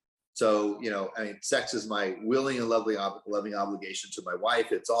job. So, sex is my willing and loving obligation to my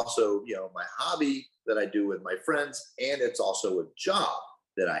wife. It's also, my hobby that I do with my friends, and it's also a job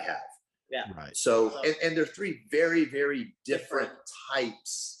that I have. Yeah. Right. So, and there's three very, very different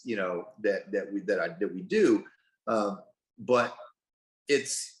types, that we do. But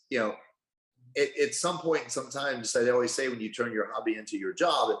it's, at some point, sometimes I always say when you turn your hobby into your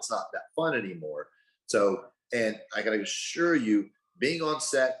job, it's not that fun anymore. So, and I gotta assure you, being on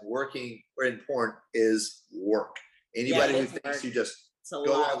set, working or in porn is work. Anybody who thinks you just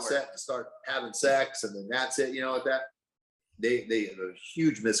go on set and start having sex and then that's it, like that, they have a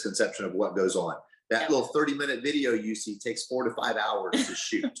huge misconception of what goes on. That little 30-minute video you see takes 4 to 5 hours to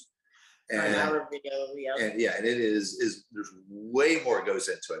shoot. And, an-hour video, and it is there's way more goes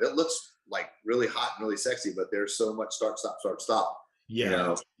into it. It looks like really hot and really sexy, but there's so much start, stop.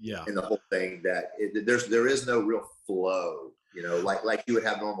 Yeah. In the whole thing that there is no real flow. Like you would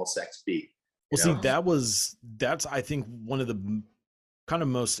have normal sex be. Well, see, that's I think one of the kind of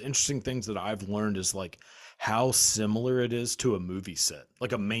most interesting things that I've learned is like how similar it is to a movie set,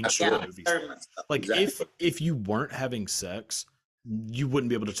 like a mainstream movie set. Like exactly. if you weren't having sex, you wouldn't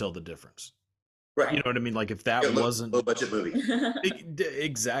be able to tell the difference. Right. You know what I mean? Like if that wasn't low budget movie.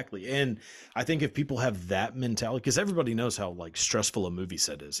 Exactly. And I think if people have that mentality, because everybody knows how like stressful a movie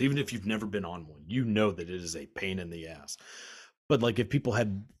set is, even if you've never been on one, that it is a pain in the ass. But like if people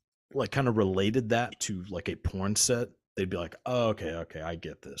had like kind of related that to like a porn set, they'd be like, oh, okay, I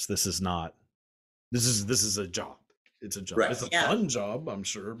get this. This is a job. It's a job. Right. It's a fun job, I'm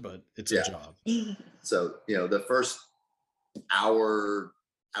sure, but it's a job. So, the first hour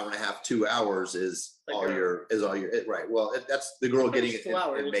and a half, 2 hours is all your right. Well, that's the girl getting it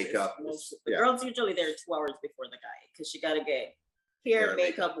in makeup. The girl's usually there 2 hours before the guy because she got to get hair,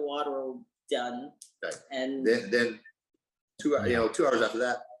 makeup, water done, right. And then 2 hours after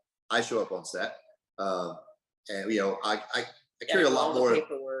that, I show up on set, and I carry a lot more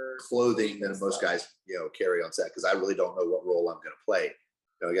clothing than most guys carry on set because I really don't know what role I'm going to play.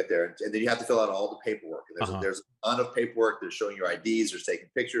 get there, and then you have to fill out all the paperwork. And there's a ton of paperwork. They're showing your IDs. There's taking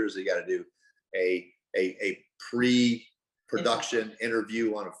pictures. You got to do a pre-production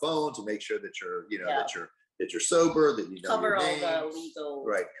interview on a phone to make sure that you're that you're sober, that you know cover your all name, the legal,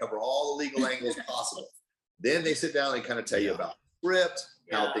 right? Cover all the legal angles possible. Then they sit down and kind of tell you about script,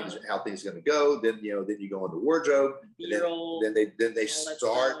 how things are going to go. Then then you go into wardrobe. Then they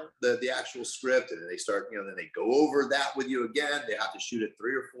start the actual script, and then they start then they go over that with you again. They have to shoot it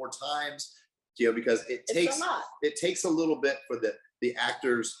 3 or 4 times, because it takes a little bit for the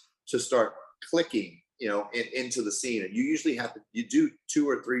actors to start clicking into the scene, and you usually you do 2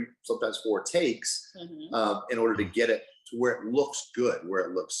 or 3, sometimes 4 takes in order to get it to where it looks good, where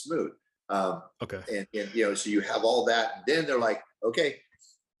it looks smooth. Okay. And so you have all that, and then they're like, okay,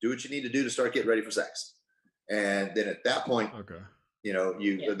 do what you need to do to start getting ready for sex. And then at that point,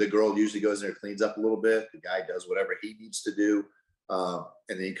 the girl usually goes in there, cleans up a little bit, the guy does whatever he needs to do, and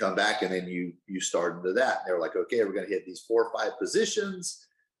then you come back, and then you start into that. And they're like, okay, we're going to hit these 4 or 5 positions,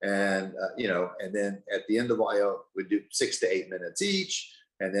 and and then at the end of we do 6 to 8 minutes each,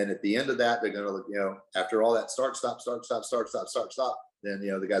 and then at the end of that, they're going to after all that start stop, then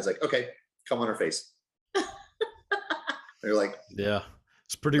the guy's like, okay, come on her face. They're like, yeah,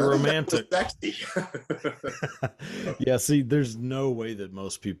 it's pretty romantic. Sexy. Yeah, see, there's no way that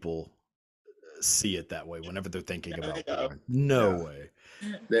most people see it that way whenever they're thinking about porn. No way.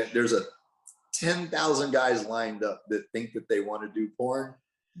 There's 10,000 guys lined up that think that they want to do porn,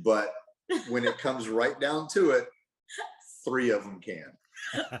 but when it comes right down to it, 3 of them can.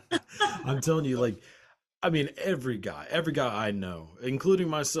 I'm telling you, every guy I know, including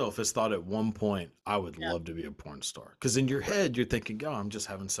myself, has thought at one point, I would love to be a porn star. Because in your head, you're thinking, oh, I'm just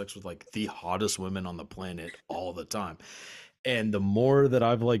having sex with the hottest women on the planet all the time. And the more that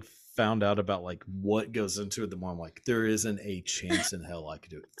I've found out about what goes into it, the more I'm like, there isn't a chance in hell I could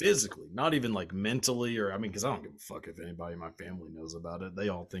do it physically, not even mentally, or because I don't give a fuck if anybody in my family knows about it. They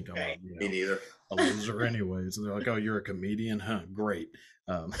all think I'm me neither. A loser anyways, and they're like, oh, you're a comedian, huh? Great.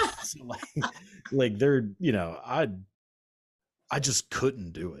 So they're I just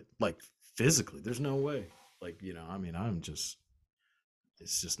couldn't do it physically. There's no way.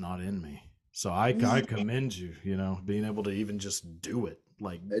 It's just not in me. So I commend you, being able to even just do it,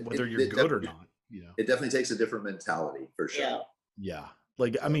 whether you're good or not, It definitely takes a different mentality for sure. Yeah.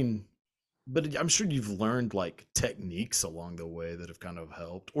 But I'm sure you've learned techniques along the way that have kind of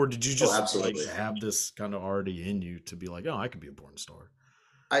helped, or did you just have this kind of already in you to be like, oh, I could be a porn star?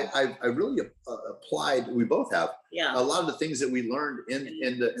 I really applied. We both have a lot of the things that we learned in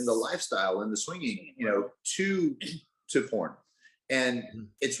the lifestyle and the swinging, to porn, and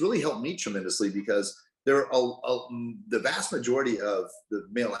it's really helped me tremendously because there are the vast majority of the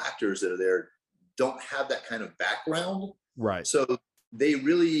male actors that are there don't have that kind of background, right? So they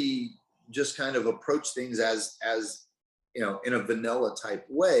really just kind of approach things as in a vanilla type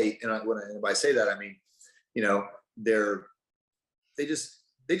way. And when I say that, I mean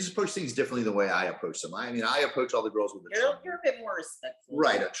they just approach things differently the way I approach them. I approach all the girls with you're a bit more respectful,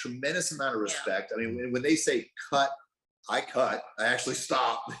 right? A tremendous amount of respect. I mean, when they say cut, I cut. I actually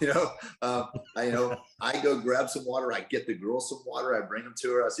stop. I go grab some water. I get the girl some water. I bring them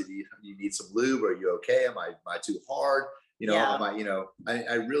to her. I say, you need some lube? Are you okay? Am I too hard?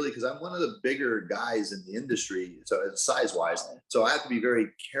 I really, because I'm one of the bigger guys in the industry, so size wise, so I have to be very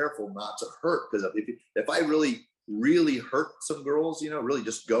careful not to hurt, because if I really hurt some girls, really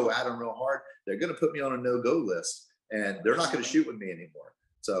just go at them real hard, they're going to put me on a no-go list, and they're not going to shoot with me anymore.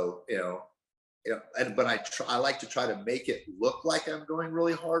 So, but I like to try to make it look like I'm going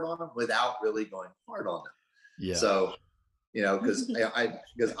really hard on them without really going hard on them. Yeah. So, because I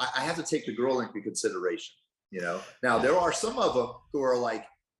have to take the girl into consideration. Now there are some of them who are like,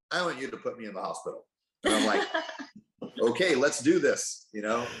 I want you to put me in the hospital, and I'm like, okay, let's do this.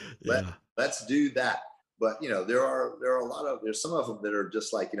 Let's do that. But there's some of them that are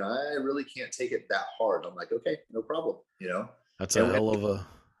just like, I really can't take it that hard. I'm like, okay, no problem. That's a hell of a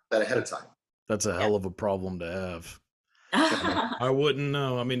that ahead of time. That's a hell of a problem to have. I wouldn't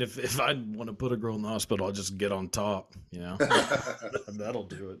know. I mean, if I want to put a girl in the hospital, I'll just get on top, That'll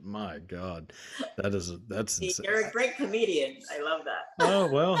do it. My God. That's insane. You're a great comedian. I love that. Oh,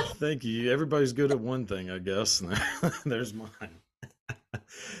 well, thank you. Everybody's good at one thing, I guess. There's mine.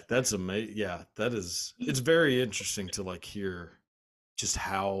 That's amazing. Yeah, it's very interesting to hear just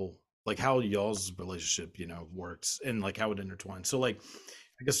how y'all's relationship, works, and how it intertwines. So I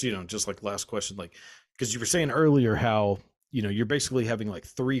guess, just last question, because you were saying earlier how, you're basically having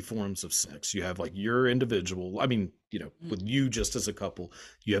 3 forms of sex. You have your individual, with you just as a couple,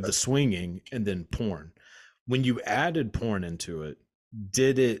 you have the swinging, and then porn. When you added porn into it,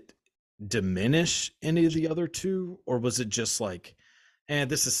 did it diminish any of the other two, or was it just like, and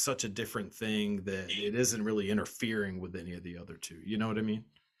this is such a different thing that it isn't really interfering with any of the other two? You know what I mean?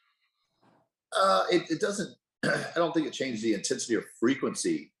 It doesn't. I don't think it changed the intensity or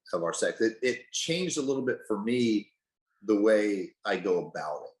frequency of our sex. It changed a little bit for me the way I go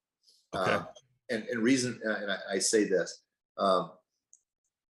about it. Okay. And reason, and I say this,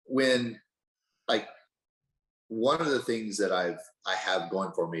 when like one of the things that I have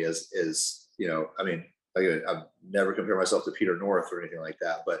going for me is I mean, again, I've never compared myself to Peter North or anything like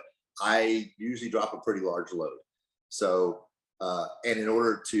that, but I usually drop a pretty large load. So and in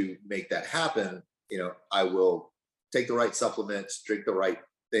order to make that happen, I will take the right supplements, drink the right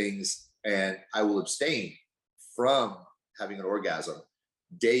things, and I will abstain from having an orgasm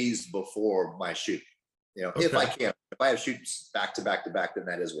days before my shoot. If I can, if I have shoots back to back to back, then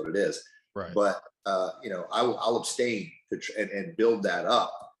that is what it is. Right. But I'll abstain and build that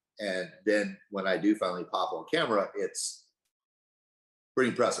up, and then when I do finally pop on camera, it's pretty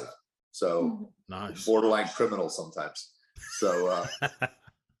impressive. So Nice. borderline criminal sometimes. So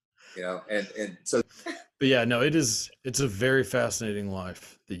and so. But yeah, no, it's a very fascinating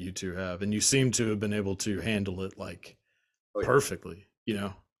life that you two have, and you seem to have been able to handle it like perfectly.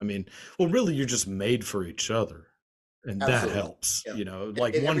 I mean, well, really, you're just made for each other, and Absolutely. that helps. Yeah.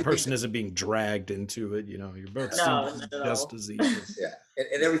 Like And one person isn't being dragged into it. You're both just as equal. Yeah,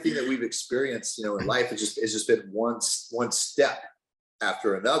 and everything that we've experienced, in life, it's just been one step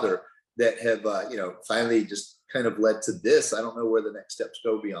after another that have finally just kind of led to this. I don't know where the next steps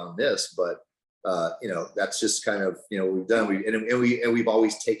go beyond this, but that's just kind of we've done. We've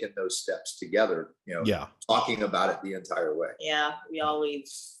always taken those steps together. Yeah. Talking about it the entire way. Yeah, we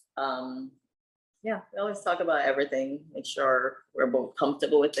always talk about everything. Make sure we're both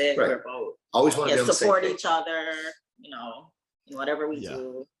comfortable with it. Right. We're both Always want to support each other. In whatever we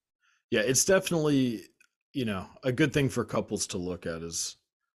do. Yeah, it's definitely a good thing for couples to look at is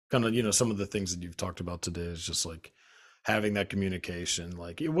kind of some of the things that you've talked about today is just like having that communication,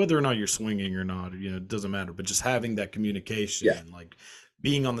 like whether or not you're swinging or not, it doesn't matter, but just having that communication and like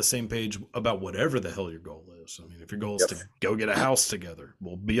being on the same page about whatever the hell your goal is. I mean, if your goal is to go get a house together,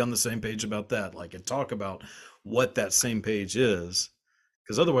 we'll be on the same page about that, like, and talk about what that same page is,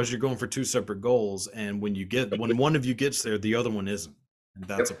 because otherwise you're going for two separate goals, and when one of you gets there, the other one isn't, and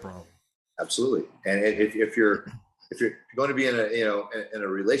that's a problem. Absolutely. And if you're going to be in a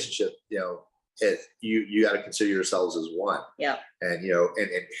relationship, you got to consider yourselves as one. Yeah. And and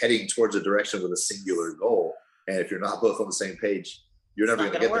heading towards a direction with a singular goal. And if you're not both on the same page, you're never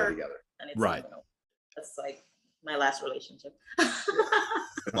going to get there together. And it's, right. That's like my last relationship.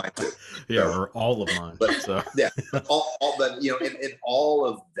 Mine too. Yeah, or all of mine. But so. yeah, all but in all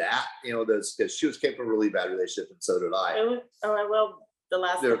of that, because she came from a really bad relationship, and so did I. Well, the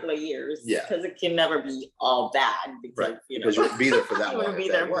last couple of years, because it can never be all bad, because because you wouldn't be there for that you long. wouldn't be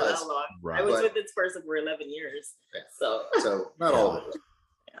there for that long. Right. I was with this person for 11 years, so not all of it.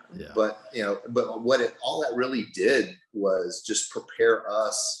 Yeah. But all that really did was just prepare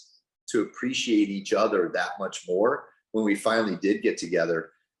us to appreciate each other that much more when we finally did get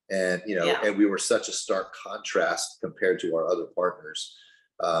together. And and we were such a stark contrast compared to our other partners.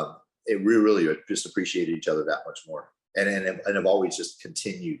 We really just appreciated each other that much more, and have always just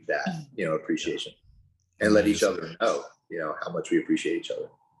continued that appreciation, and let each other know how much we appreciate each other.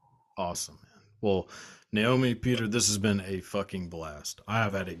 Awesome, man. Well, Naomi, Peter, this has been a fucking blast. I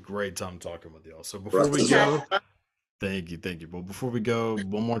have had a great time talking with y'all. So before we go, thank you. Well, before we go,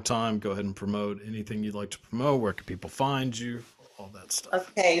 one more time, go ahead and promote anything you'd like to promote. Where can people find you? All that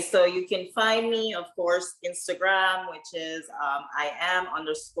stuff. Okay, so you can find me, of course, Instagram, which is I am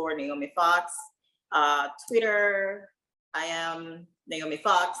 _Naomi Fox. Twitter, I am Naomi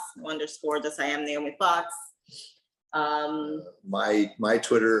Fox _ just I am Naomi Fox. My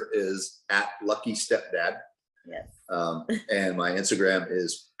Twitter is @LuckyStepdad. Yes. And my Instagram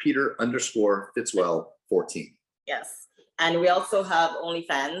is Peter _Fitzwell 14. Yes. And we also have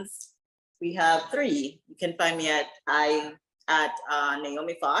OnlyFans. We have 3. You can find me at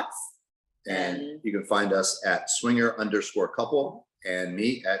Naomi Fox. And you can find us at Swinger _couple, and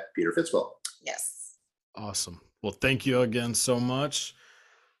me at Peter Fitzwell. Yes. Awesome. Well, thank you again so much.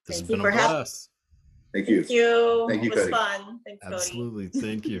 This has been a blast. Thank you. Thank you. Thank you, it was Cody. fun. Thanks, Absolutely. Cody.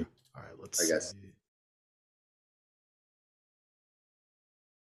 Thank you. All right, let's see.